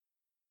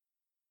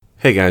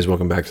Hey guys,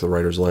 welcome back to the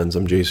Writer's Lens.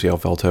 I'm JC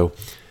Alfelto,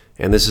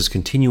 and this is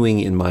continuing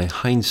in my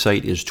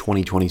Hindsight is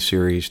 2020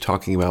 series,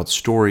 talking about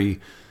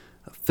story,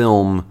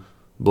 film,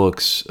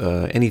 books,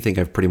 anything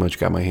I've pretty much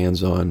got my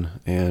hands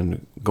on,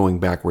 and going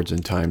backwards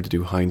in time to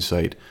do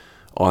hindsight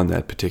on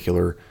that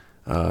particular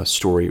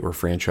story or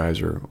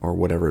franchise or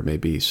whatever it may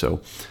be.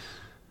 So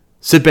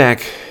sit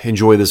back,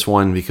 enjoy this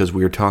one, because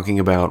we are talking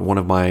about one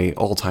of my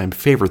all-time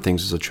favorite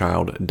things as a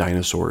child,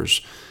 dinosaurs.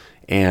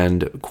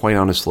 And quite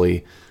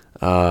honestly,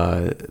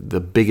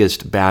 the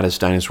biggest,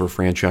 baddest dinosaur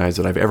franchise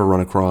that I've ever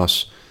run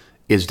across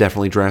is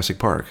definitely Jurassic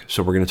Park.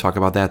 So we're going to talk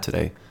about that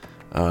today.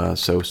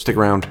 So stick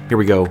around. Here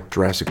we go.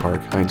 Jurassic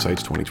Park,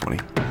 Hindsight's 2020.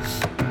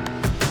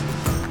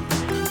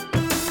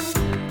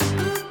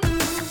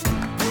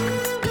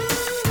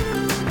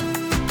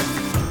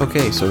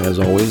 Okay, so as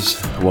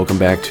always, welcome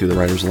back to the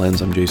Writer's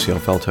Lens. I'm JC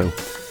Alfelto.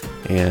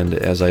 And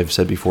as I've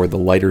said before, the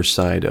lighter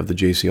side of the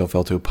JC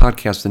Alfelto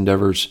podcast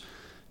endeavors.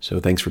 So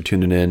thanks for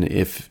tuning in.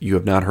 If you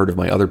have not heard of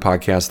my other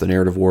podcast, The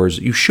Narrative Wars,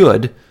 you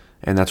should,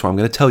 and that's why I'm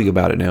going to tell you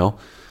about it now.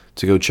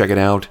 So go check it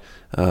out.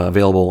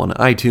 Available on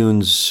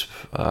iTunes,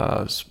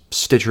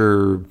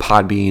 Stitcher,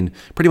 Podbean,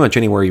 pretty much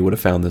anywhere you would have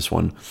found this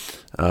one.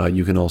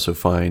 You can also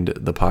find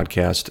the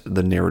podcast,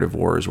 The Narrative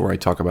Wars, where I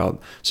talk about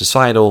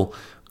societal,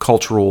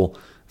 cultural,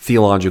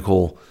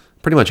 theological,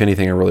 pretty much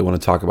anything I really want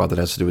to talk about that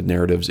has to do with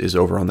narratives is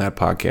over on that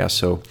podcast.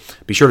 So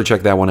be sure to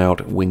check that one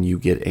out when you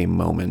get a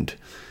moment.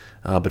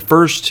 But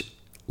first,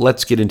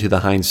 let's get into the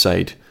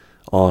hindsight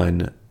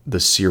on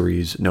the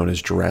series known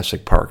as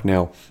Jurassic Park.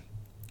 Now,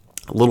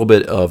 a little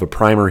bit of a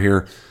primer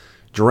here.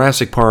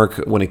 Jurassic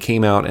Park, when it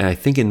came out, and I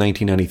think in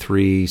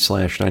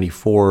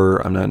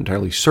 1993/94, I'm not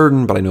entirely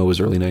certain, but I know it was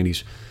early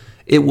 90s,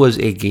 it was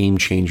a game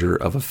changer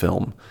of a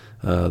film.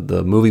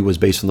 The movie was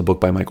based on the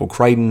book by Michael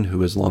Crichton, who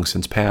has long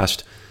since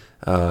passed,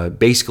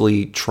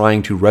 basically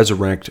trying to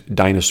resurrect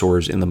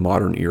dinosaurs in the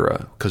modern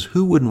era, because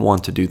who wouldn't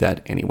want to do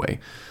that anyway?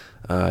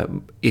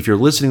 If you're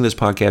listening to this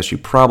podcast, you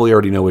probably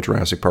already know what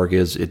Jurassic Park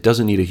is. It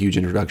doesn't need a huge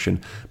introduction,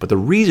 but the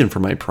reason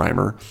for my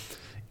primer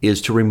is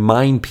to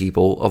remind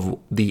people of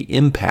the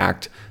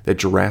impact that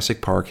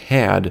Jurassic Park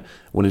had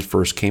when it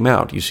first came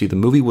out. You see, the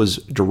movie was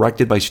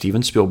directed by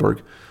Steven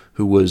Spielberg,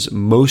 who was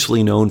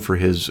mostly known for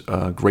his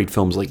great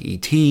films like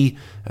E.T.,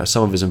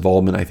 some of his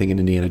involvement, I think, in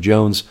Indiana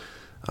Jones.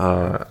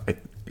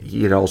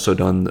 He had also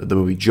done the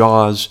movie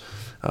Jaws.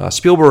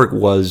 Spielberg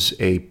was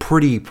a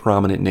pretty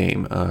prominent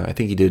name. I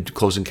think he did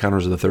Close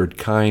Encounters of the Third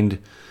Kind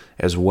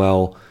as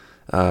well.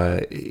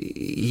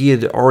 He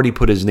had already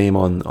put his name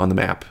on the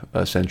map,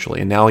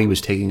 essentially, and now he was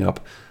taking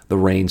up the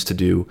reins to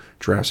do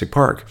Jurassic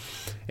Park.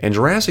 And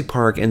Jurassic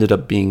Park ended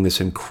up being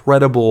this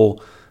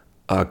incredible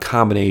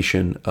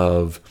combination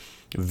of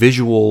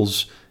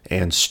visuals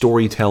and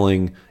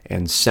storytelling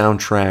and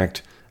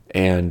soundtrack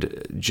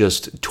and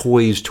just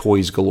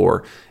toys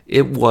galore.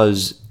 It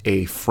was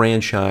a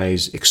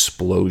franchise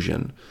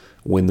explosion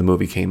when the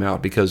movie came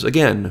out because,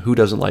 again, who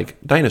doesn't like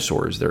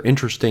dinosaurs? They're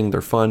interesting,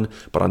 they're fun,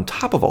 but on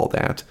top of all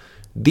that,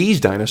 these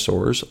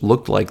dinosaurs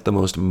looked like the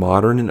most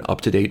modern and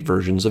up-to-date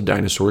versions of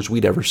dinosaurs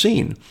we'd ever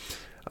seen.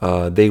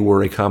 They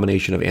were a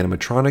combination of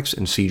animatronics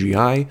and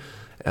CGI,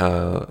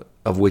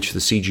 of which the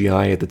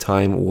CGI at the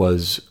time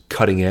was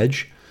cutting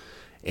edge.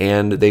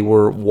 And they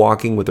were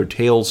walking with their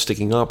tails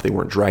sticking up. They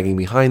weren't dragging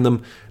behind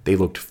them. They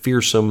looked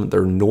fearsome.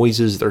 Their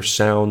noises, their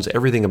sounds,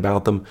 everything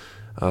about them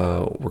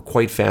were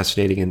quite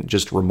fascinating and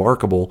just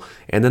remarkable.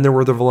 And then there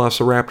were the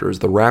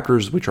velociraptors, the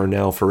raptors which are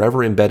now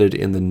forever embedded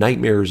in the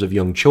nightmares of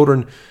young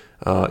children,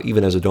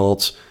 even as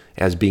adults,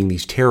 as being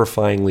these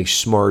terrifyingly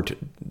smart,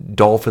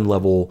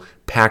 dolphin-level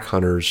pack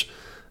hunters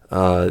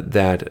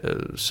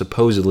that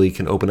supposedly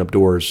can open up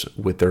doors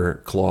with their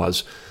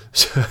claws.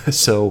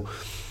 So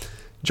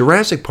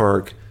Jurassic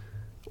Park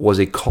was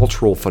a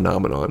cultural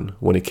phenomenon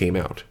when it came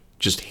out.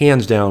 Just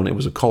hands down, it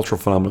was a cultural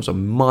phenomenon. It was a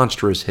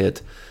monstrous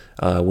hit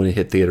when it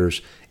hit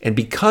theaters. And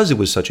because it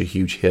was such a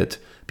huge hit,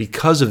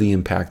 because of the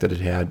impact that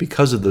it had,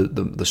 because of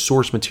the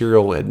source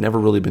material had never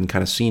really been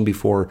kind of seen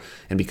before,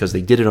 and because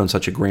they did it on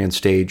such a grand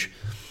stage,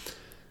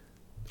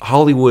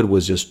 Hollywood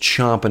was just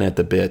chomping at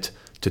the bit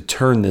to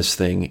turn this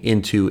thing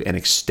into an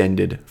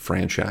extended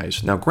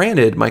franchise. Now,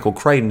 granted, Michael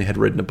Crichton had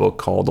written a book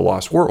called The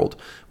Lost World,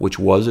 which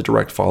was a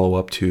direct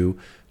follow-up to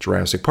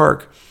Jurassic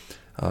Park.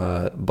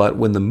 But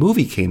when the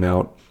movie came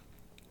out,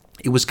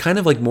 it was kind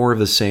of like more of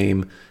the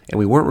same, and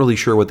we weren't really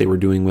sure what they were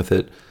doing with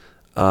it.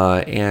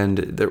 And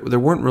there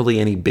weren't really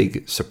any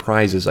big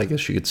surprises, I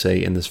guess you could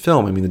say, in this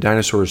film. I mean, the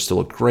dinosaurs still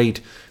looked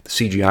great, the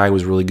CGI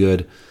was really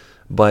good,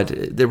 but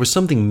there was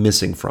something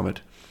missing from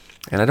it.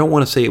 And I don't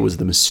want to say it was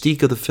the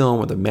mystique of the film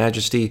or the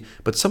majesty,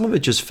 but some of it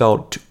just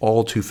felt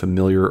all too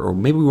familiar, or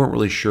maybe we weren't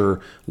really sure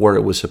where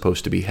it was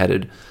supposed to be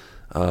headed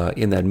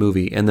in that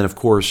movie. And then, of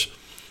course,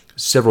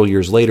 several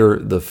years later,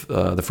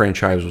 the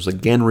franchise was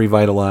again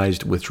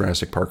revitalized with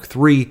Jurassic Park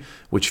 3,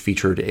 which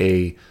featured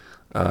a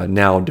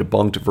now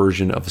debunked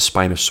version of the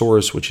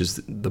Spinosaurus, which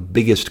is the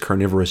biggest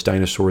carnivorous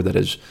dinosaur that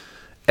has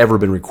ever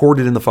been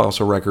recorded in the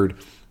fossil record.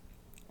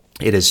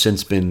 It has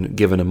since been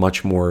given a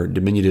much more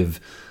diminutive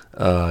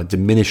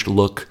diminished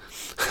look,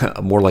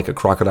 more like a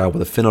crocodile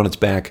with a fin on its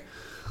back,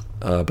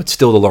 but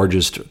still the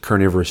largest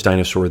carnivorous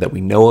dinosaur that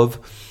we know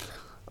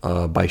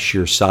of by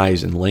sheer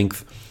size and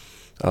length.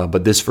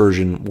 But this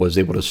version was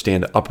able to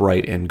stand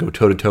upright and go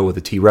toe-to-toe with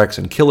the T-Rex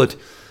and kill it,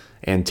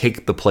 and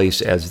take the place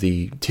as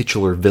the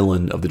titular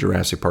villain of the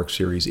Jurassic Park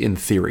series, in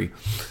theory.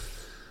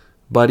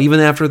 But even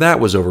after that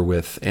was over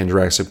with, and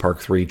Jurassic Park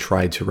 3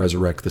 tried to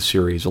resurrect the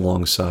series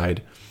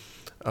alongside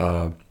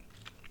the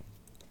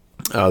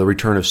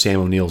return of Sam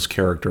O'Neill's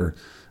character,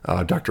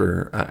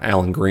 Dr.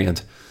 Alan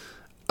Grant,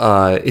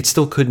 it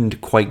still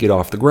couldn't quite get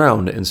off the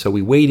ground. And so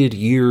we waited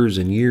years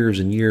and years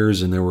and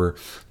years, and there were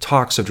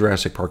talks of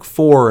Jurassic Park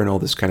 4 and all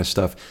this kind of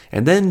stuff.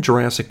 And then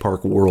Jurassic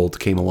Park World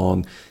came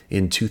along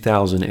in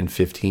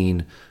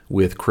 2015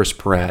 with Chris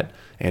Pratt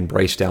and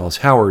Bryce Dallas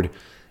Howard,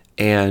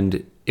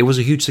 and it was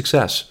a huge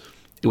success.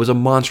 It was a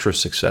monstrous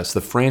success.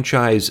 The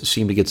franchise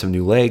seemed to get some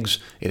new legs.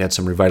 It had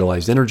some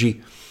revitalized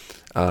energy.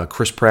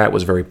 Chris Pratt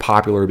was very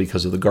popular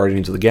because of the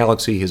Guardians of the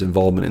Galaxy, his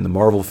involvement in the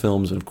Marvel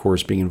films, and of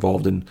course being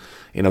involved in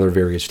other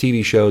various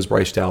TV shows.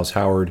 Bryce Dallas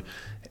Howard,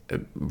 a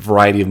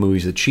variety of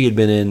movies that she had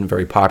been in,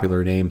 very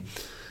popular name.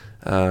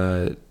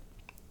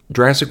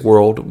 Jurassic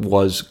World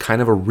was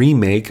kind of a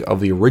remake of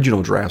the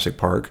original Jurassic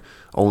Park,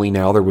 only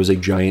now there was a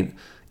giant,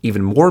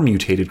 even more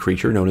mutated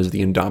creature known as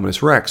the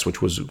Indominus Rex,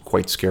 which was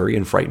quite scary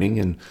and frightening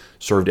and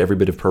served every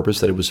bit of purpose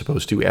that it was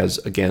supposed to as,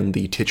 again,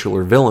 the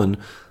titular villain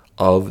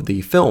of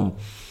the film.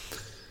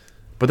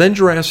 But then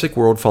Jurassic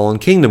World Fallen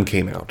Kingdom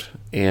came out,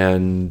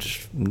 and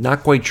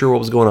not quite sure what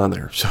was going on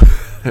there. So,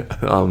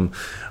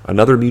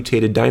 another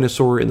mutated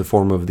dinosaur in the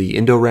form of the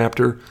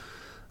Indoraptor,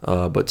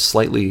 but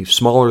slightly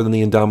smaller than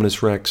the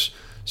Indominus Rex,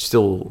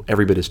 still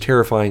every bit as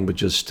terrifying, but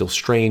just still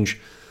strange.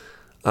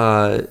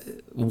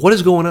 What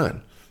is going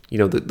on? You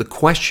know, the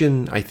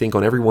question, I think,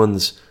 on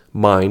everyone's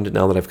mind,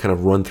 now that I've kind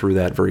of run through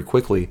that very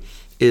quickly,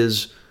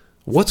 is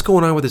what's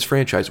going on with this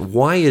franchise?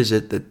 Why is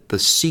it that the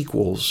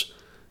sequels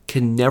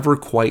can never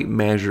quite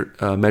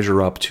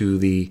measure up to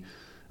the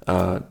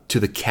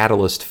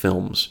Catalyst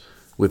films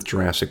with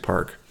Jurassic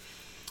Park?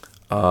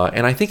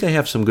 And I think I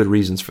have some good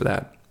reasons for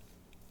that.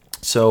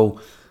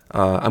 So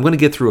I'm going to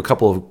get through a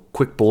couple of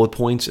quick bullet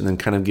points and then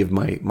kind of give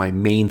my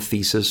main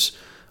thesis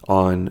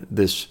on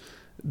this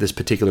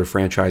particular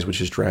franchise,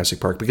 which is Jurassic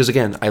Park. Because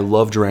again, I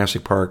love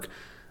Jurassic Park.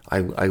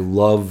 I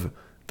love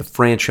the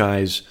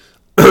franchise,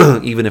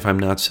 even if I'm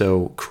not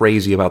so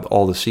crazy about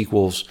all the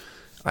sequels.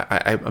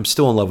 I'm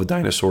still in love with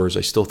dinosaurs.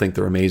 I still think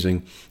they're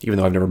amazing, even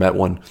though I've never met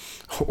one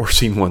or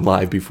seen one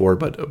live before.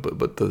 But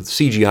the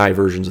CGI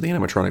versions and the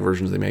animatronic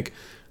versions they make,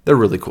 they're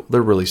really cool.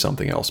 They're really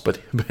something else. But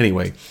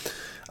anyway,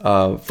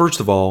 first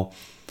of all,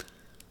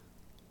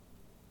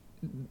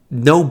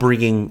 no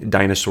bringing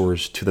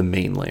dinosaurs to the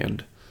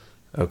mainland.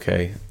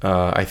 Okay,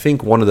 I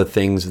think one of the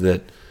things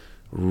that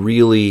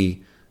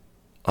really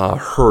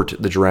hurt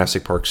the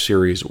Jurassic Park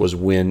series was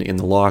when in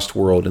the Lost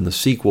World, in the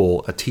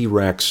sequel, a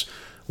T-Rex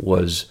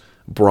was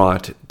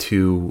brought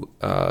to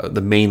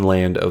the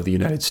mainland of the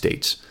United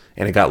States,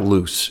 and it got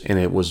loose, and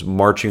it was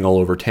marching all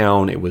over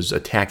town. It was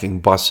attacking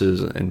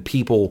buses and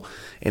people,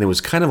 and it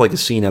was kind of like a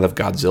scene out of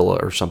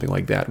Godzilla or something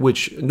like that,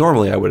 which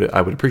normally I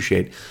would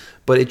appreciate,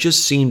 but it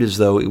just seemed as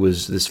though it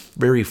was this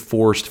very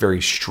forced,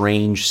 very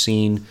strange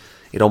scene.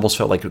 It almost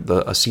felt like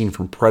a scene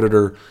from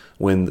Predator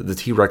when the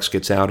T-Rex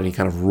gets out and he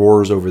kind of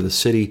roars over the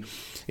city.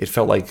 It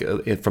felt like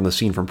from the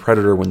scene from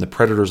Predator when the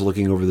Predator's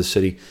looking over the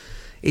city.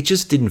 It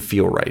just didn't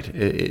feel right.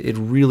 It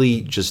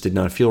really just did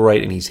not feel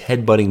right, and he's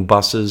headbutting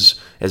buses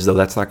as though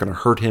that's not going to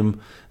hurt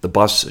him. The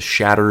bus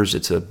shatters.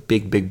 It's a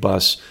big, big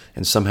bus,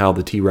 and somehow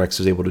the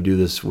T-Rex is able to do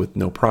this with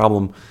no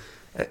problem.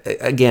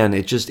 Again,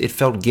 it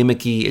felt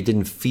gimmicky. It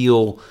didn't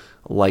feel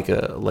like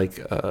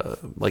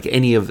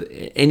any of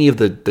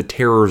the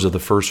terrors of the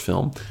first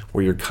film,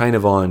 where you're kind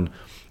of on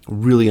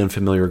really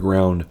unfamiliar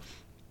ground,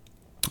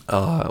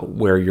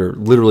 where you're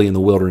literally in the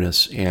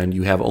wilderness and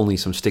you have only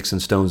some sticks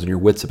and stones and your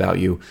wits about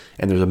you,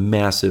 and there's a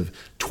massive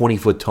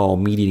 20-foot tall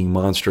meat-eating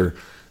monster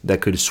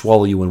that could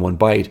swallow you in one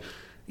bite.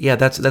 Yeah,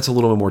 that's a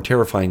little bit more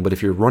terrifying. But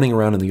if you're running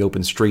around in the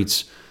open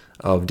streets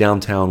of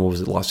downtown, what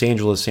was it, Los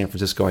Angeles, San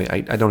Francisco?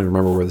 I don't even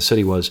remember where the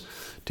city was,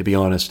 to be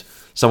honest.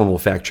 Someone will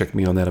fact check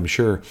me on that, I'm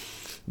sure.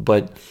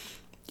 But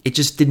it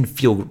just didn't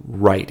feel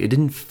right. It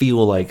didn't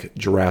feel like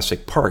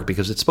Jurassic Park,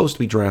 because it's supposed to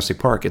be Jurassic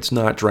Park. It's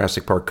not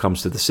Jurassic Park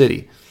Comes to the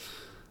City.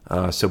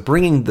 So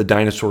bringing the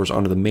dinosaurs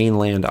onto the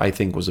mainland, I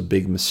think, was a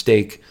big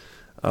mistake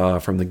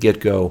from the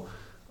get-go,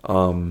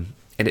 and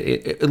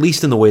at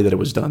least in the way that it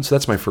was done. So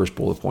that's my first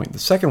bullet point. The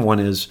second one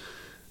is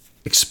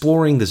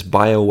exploring this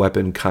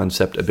bioweapon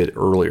concept a bit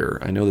earlier.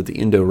 I know that the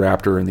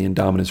Indoraptor and the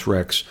Indominus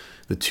Rex,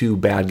 the two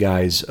bad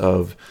guys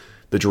of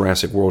the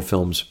Jurassic World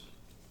films,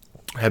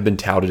 have been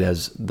touted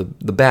as the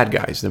bad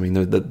guys. I mean,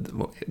 they're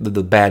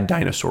the bad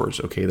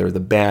dinosaurs, okay? They're the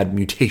bad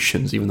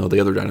mutations, even though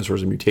the other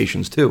dinosaurs are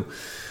mutations too.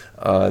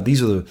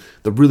 These are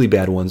the really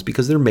bad ones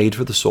because they're made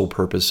for the sole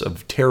purpose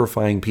of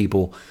terrifying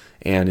people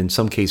and in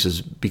some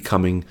cases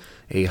becoming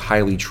a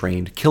highly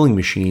trained killing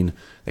machine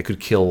that could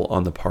kill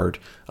on the part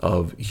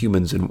of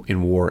humans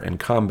in war and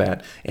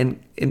combat. And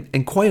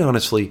quite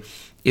honestly,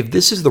 if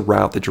this is the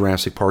route that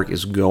Jurassic Park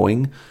is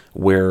going,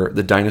 where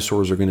the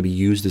dinosaurs are going to be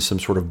used as some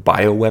sort of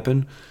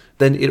bioweapon,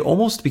 then it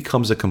almost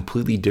becomes a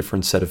completely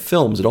different set of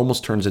films. It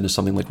almost turns into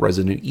something like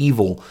Resident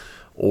Evil,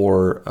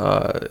 or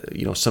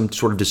some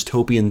sort of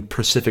dystopian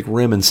Pacific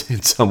Rim in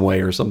some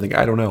way or something.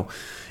 I don't know.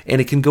 And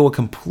it can go a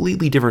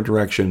completely different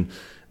direction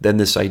than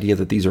this idea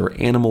that these are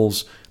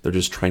animals, they're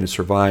just trying to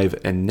survive,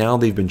 and now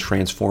they've been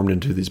transformed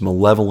into these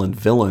malevolent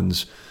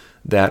villains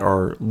that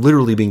are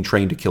literally being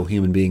trained to kill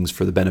human beings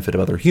for the benefit of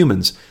other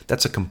humans.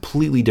 That's a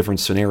completely different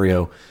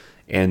scenario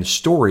and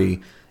story,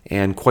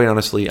 and quite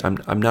honestly,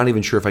 I'm not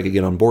even sure if I could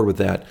get on board with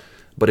that.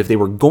 But if they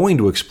were going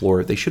to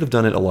explore it, they should have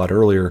done it a lot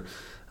earlier,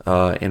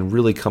 and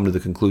really come to the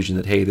conclusion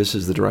that, hey, this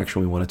is the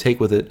direction we want to take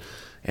with it,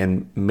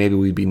 and maybe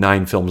we'd be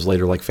 9 films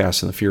later like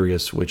Fast and the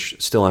Furious, which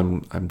still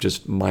I'm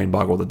just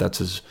mind-boggled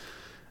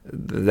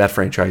that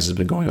franchise has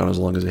been going on as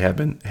long as it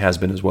has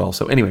been as well.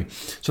 So anyway,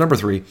 so number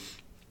 3,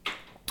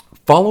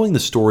 following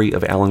the story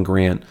of Alan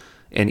Grant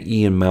and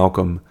Ian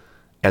Malcolm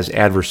as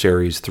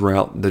adversaries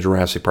throughout the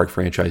Jurassic Park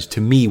franchise,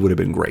 to me, would have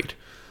been great.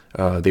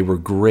 They were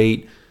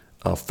great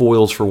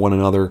foils for one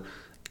another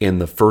in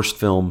the first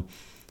film,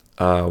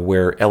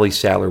 where Ellie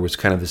Sattler was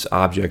kind of this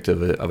object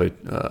of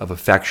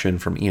affection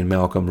from Ian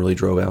Malcolm, really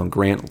drove Alan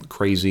Grant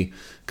crazy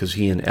because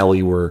he and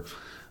Ellie were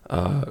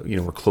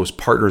close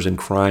partners in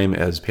crime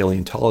as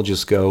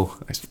paleontologists go.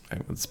 That's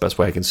the best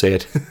way I can say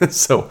it.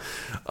 So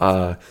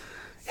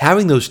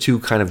having those two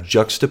kind of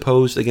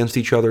juxtaposed against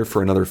each other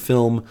for another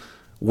film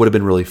would have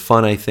been really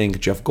fun, I think.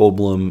 Jeff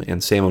Goldblum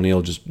and Sam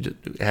O'Neill just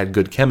had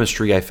good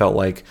chemistry, I felt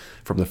like,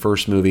 from the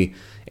first movie.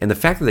 And the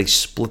fact that they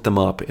split them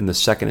up in the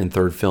second and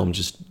third film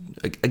just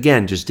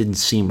didn't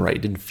seem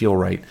right, didn't feel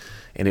right.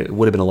 And it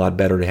would have been a lot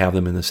better to have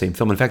them in the same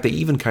film. In fact, they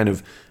even kind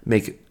of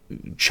make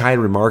snide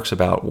remarks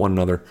about one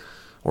another,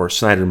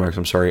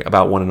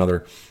 about one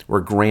another,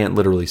 where Grant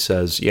literally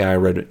says, yeah, I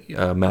read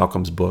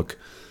Malcolm's book.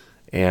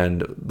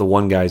 And the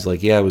one guy's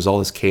like, yeah, it was all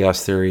this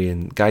chaos theory,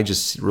 and guy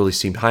just really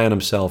seemed high on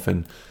himself.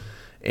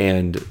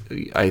 And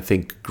I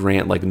think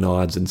Grant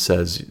nods and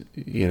says,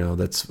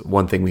 that's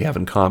one thing we have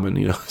in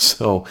common,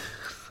 So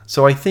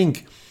I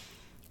think,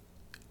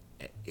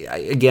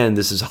 again,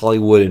 this is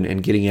Hollywood,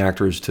 and getting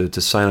actors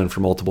to sign on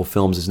for multiple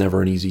films is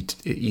never an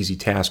easy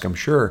task, I'm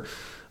sure.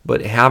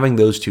 But having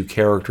those two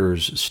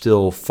characters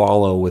still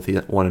follow with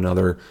one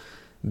another,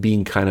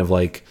 being kind of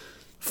like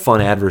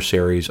fun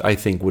adversaries, I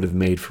think would have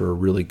made for a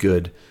really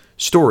good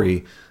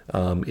story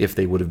if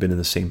they would have been in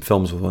the same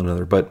films with one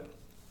another. But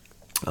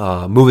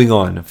moving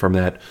on from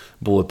that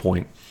bullet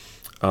point.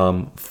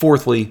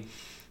 Fourthly,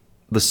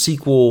 the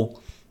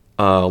sequel,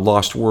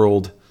 Lost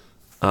World.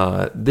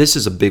 This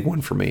is a big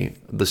one for me.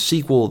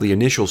 The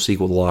initial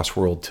sequel to Lost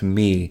World, to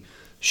me,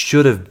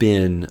 should have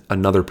been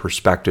another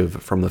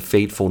perspective from the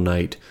fateful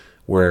night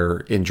where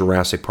in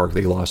Jurassic Park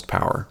they lost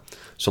power.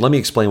 So let me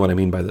explain what I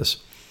mean by this.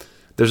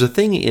 There's a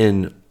thing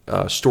in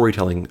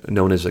storytelling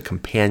known as a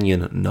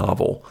companion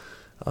novel.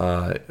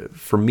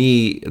 For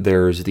me,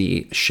 there's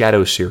the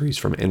Shadow series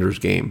from Ender's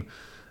Game,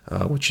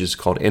 which is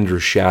called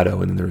Ender's Shadow,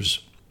 and then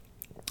there's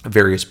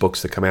various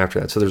books that come after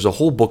that. So there's a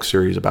whole book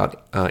series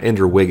about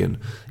Ender Wiggin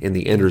in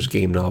the Ender's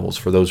Game novels,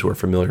 for those who are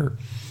familiar.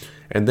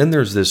 And then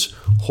there's this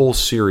whole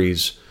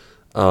series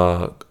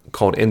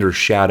called Ender's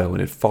Shadow,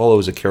 and it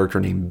follows a character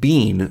named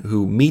Bean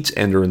who meets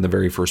Ender in the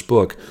very first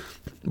book,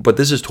 but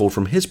this is told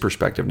from his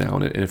perspective now,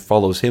 and it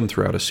follows him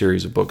throughout a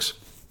series of books.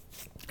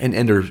 And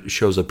Ender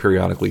shows up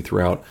periodically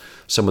throughout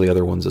some of the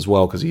other ones as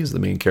well, because he is the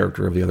main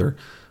character of the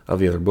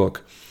other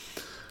book.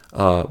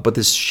 But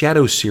this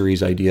Shadow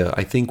series idea,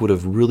 I think, would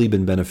have really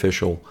been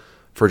beneficial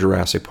for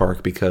Jurassic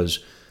Park, because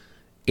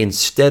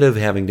instead of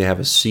having to have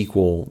a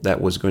sequel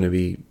that was going to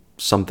be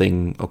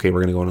something, okay,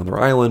 we're going to go on another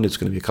island, it's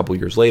going to be a couple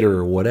years later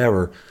or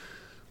whatever,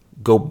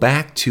 go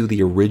back to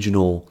the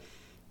original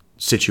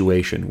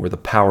situation where the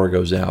power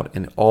goes out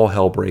and all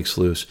hell breaks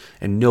loose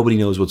and nobody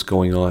knows what's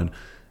going on.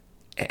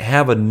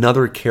 Have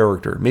another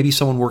character, maybe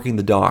someone working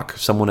the dock,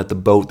 someone at the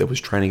boat that was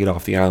trying to get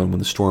off the island when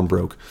the storm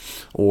broke,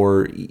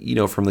 or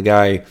from the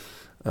guy,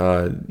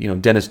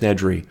 Dennis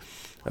Nedry,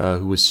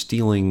 who was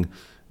stealing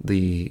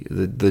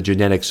the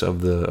genetics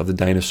of the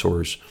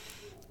dinosaurs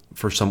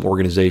for some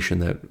organization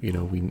that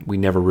we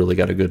never really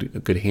got a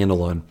good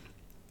handle on.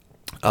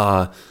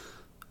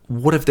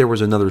 What if there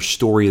was another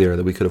story there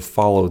that we could have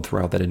followed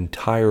throughout that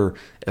entire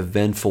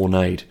eventful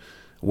night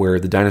where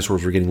the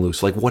dinosaurs were getting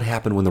loose? Like, what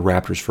happened when the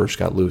raptors first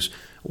got loose?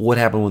 What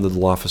happened when the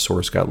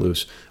Dilophosaurus got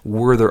loose?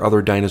 Were there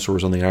other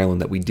dinosaurs on the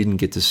island that we didn't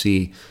get to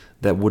see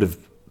that would have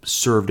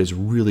served as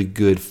really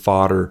good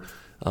fodder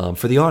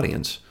for the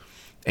audience?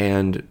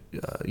 And,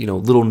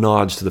 little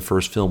nods to the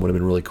first film would have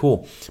been really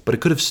cool. But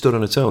it could have stood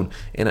on its own.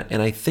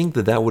 And I think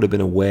that would have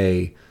been a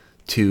way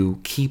to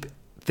keep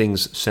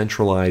things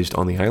centralized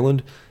on the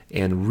island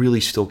and really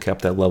still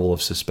kept that level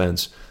of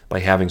suspense by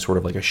having sort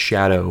of like a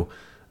shadow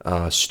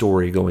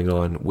story going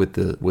on with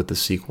the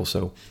sequel.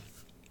 So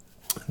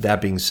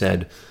That being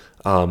said,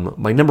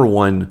 my number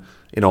one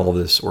in all of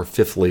this, or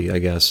fifthly, I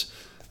guess,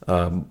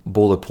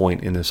 bullet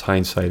point in this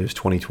hindsight is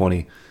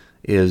 2020,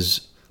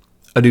 is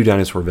a new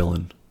dinosaur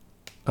villain.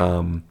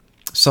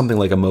 Something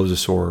like a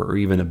mosasaur or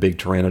even a big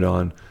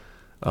pteranodon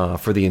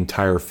for the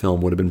entire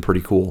film would have been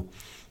pretty cool.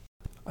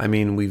 I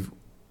mean,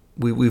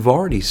 we've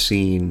already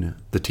seen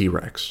the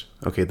T-Rex,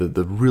 okay,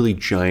 the really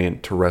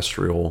giant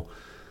terrestrial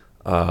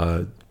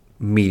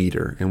meat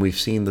eater, and we've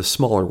seen the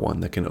smaller one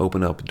that can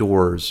open up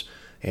doors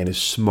and is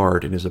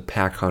smart and is a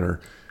pack hunter.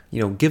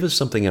 Give us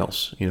something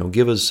else.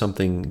 Give us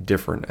something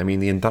different. I mean,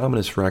 the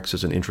Indominus Rex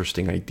is an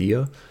interesting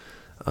idea.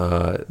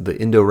 The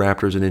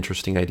Indoraptor is an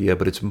interesting idea,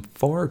 but it's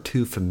far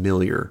too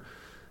familiar,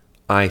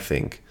 I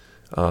think.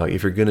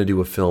 If you're going to do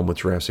a film with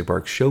Jurassic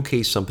Park,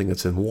 showcase something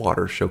that's in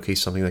water,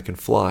 showcase something that can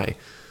fly,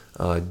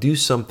 do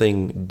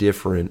something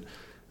different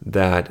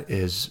that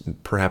has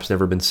perhaps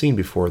never been seen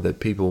before,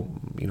 that people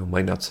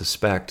might not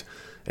suspect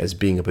as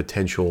being a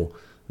potential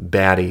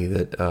baddie.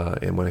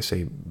 And when I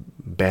say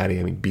baddie,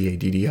 I mean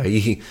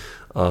BADDIE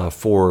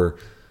for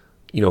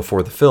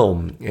the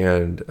film.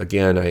 And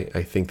again,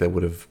 I think that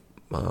would have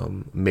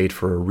made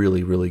for a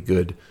really, really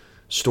good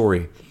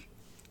story.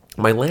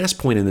 My last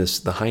point in this,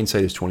 the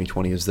hindsight is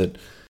 2020, is that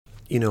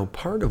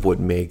part of what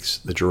makes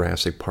the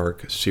Jurassic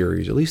Park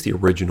series, at least the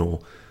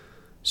original,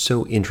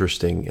 so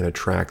interesting and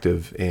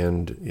attractive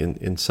and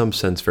in some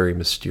sense very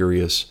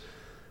mysterious,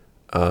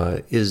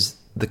 is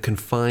the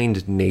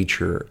confined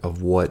nature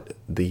of what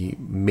the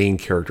main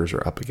characters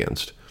are up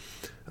against.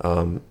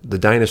 The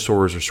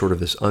dinosaurs are sort of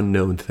this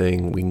unknown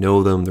thing. We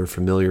know them, they're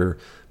familiar,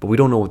 but we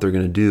don't know what they're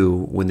going to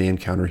do when they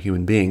encounter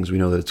human beings. We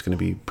know that it's going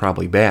to be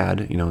probably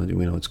bad. We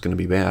know it's going to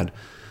be bad.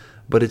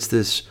 But it's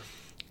this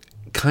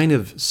kind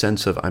of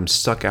sense of I'm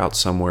stuck out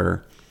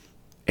somewhere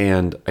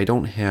and I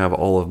don't have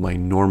all of my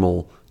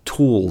normal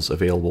tools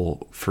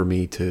available for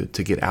me to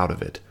get out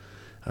of it.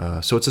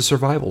 So it's a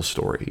survival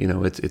story.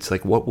 It's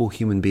like, what will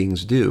human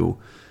beings do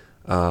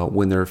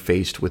when they're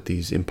faced with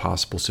these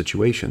impossible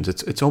situations?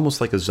 It's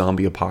almost like a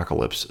zombie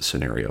apocalypse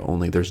scenario,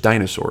 only there's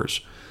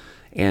dinosaurs.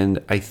 And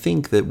I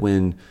think that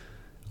when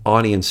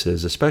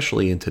audiences,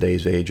 especially in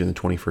today's age, in the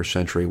 21st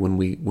century, when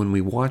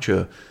we watch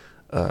a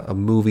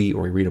movie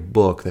or we read a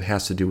book that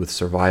has to do with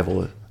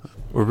survival,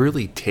 we're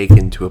really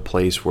taken to a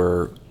place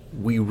where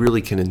we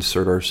really can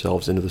insert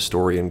ourselves into the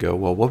story and go,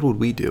 well, what would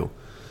we do?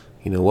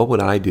 What would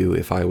I do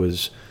if I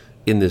was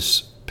in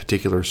this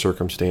particular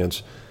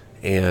circumstance,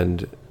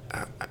 and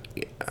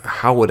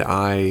how would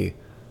I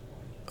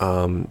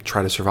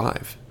try to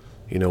survive?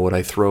 Would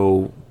I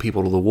throw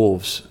people to the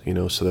wolves,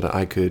 so that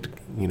I could,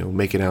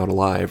 make it out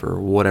alive, or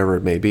whatever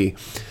it may be?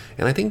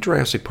 And I think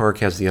Jurassic Park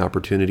has the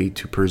opportunity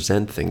to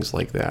present things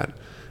like that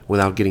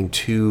without getting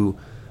too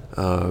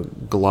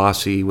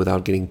glossy,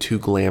 without getting too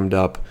glammed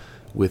up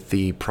with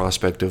the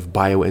prospect of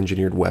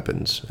bioengineered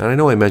weapons. And I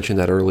know I mentioned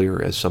that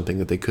earlier as something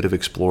that they could have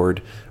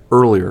explored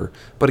earlier,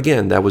 but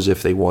again, that was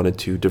if they wanted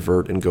to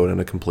divert and go down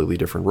a completely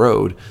different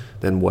road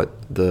than what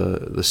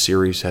the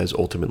series has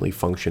ultimately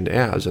functioned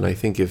as. And I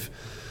think if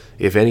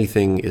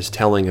anything is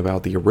telling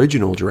about the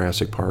original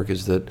Jurassic Park,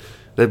 is that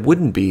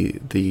wouldn't be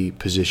the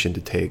position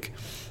to take,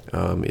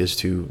 is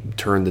to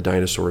turn the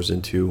dinosaurs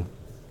into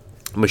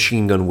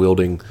machine gun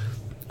wielding,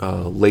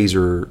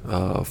 laser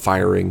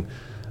firing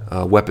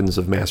weapons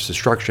of mass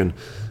destruction,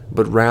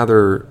 but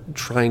rather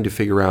trying to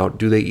figure out,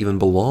 do they even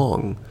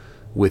belong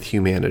with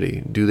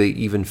humanity? Do they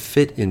even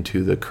fit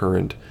into the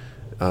current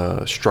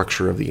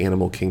structure of the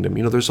animal kingdom?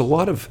 There's a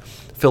lot of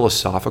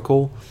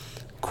philosophical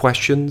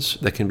questions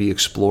that can be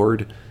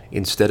explored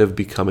instead of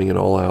becoming an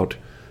all-out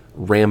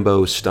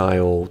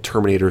Rambo-style,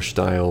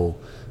 Terminator-style,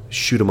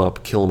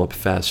 shoot-'em-up, kill-'em-up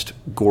fest,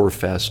 gore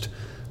fest,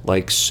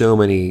 like so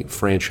many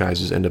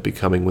franchises end up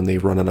becoming when they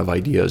run out of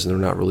ideas and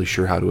they're not really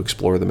sure how to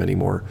explore them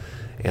anymore.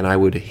 And I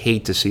would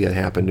hate to see that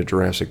happen to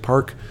Jurassic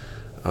Park.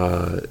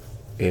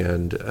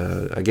 Again,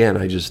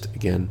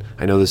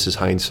 I know this is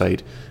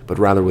hindsight, but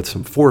rather with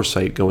some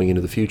foresight going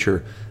into the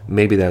future,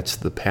 maybe that's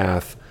the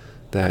path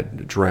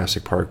that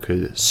Jurassic Park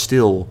could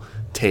still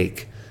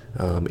take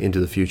into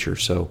the future.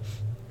 So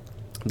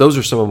those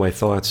are some of my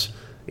thoughts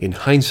in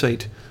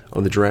hindsight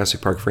on the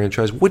Jurassic Park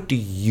franchise. What do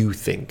you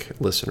think,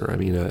 listener? I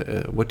mean,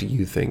 what do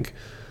you think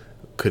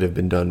could have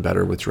been done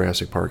better with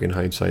Jurassic Park in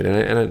hindsight?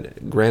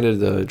 And granted,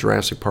 the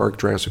Jurassic Park,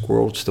 Jurassic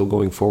World still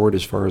going forward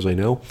as far as I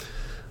know.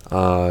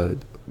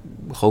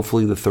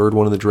 Hopefully the third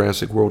one in the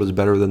Jurassic World is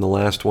better than the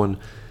last one.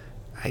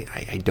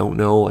 I don't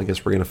know. I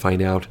guess we're going to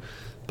find out.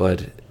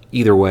 But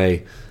either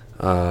way,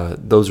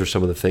 those are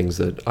some of the things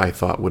that I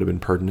thought would have been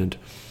pertinent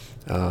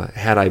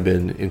had I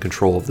been in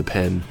control of the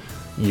pen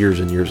years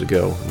and years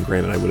ago. And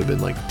granted, I would have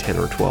been like 10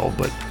 or 12,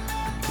 but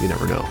you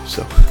never know.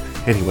 So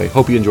anyway,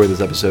 hope you enjoyed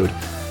this episode.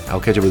 I'll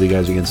catch up with you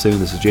guys again soon.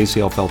 This is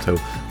JC Alfelto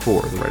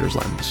for The Writer's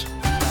Lounge.